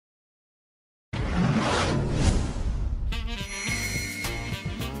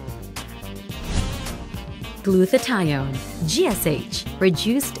Glutathione, GSH,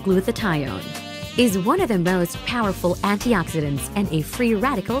 reduced glutathione, is one of the most powerful antioxidants and a free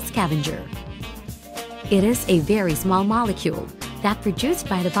radical scavenger. It is a very small molecule that produced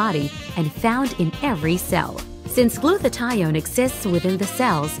by the body and found in every cell. Since glutathione exists within the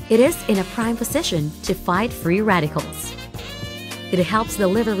cells, it is in a prime position to fight free radicals. It helps the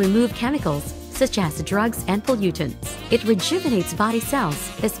liver remove chemicals such as drugs and pollutants. It rejuvenates body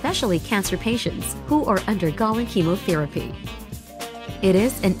cells, especially cancer patients who are undergoing chemotherapy. It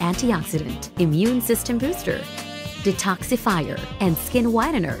is an antioxidant, immune system booster, detoxifier, and skin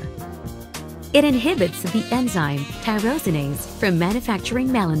whitener. It inhibits the enzyme tyrosinase from manufacturing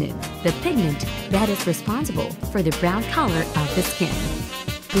melanin, the pigment that is responsible for the brown color of the skin.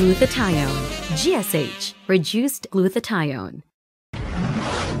 Glutathione, GSH, reduced glutathione.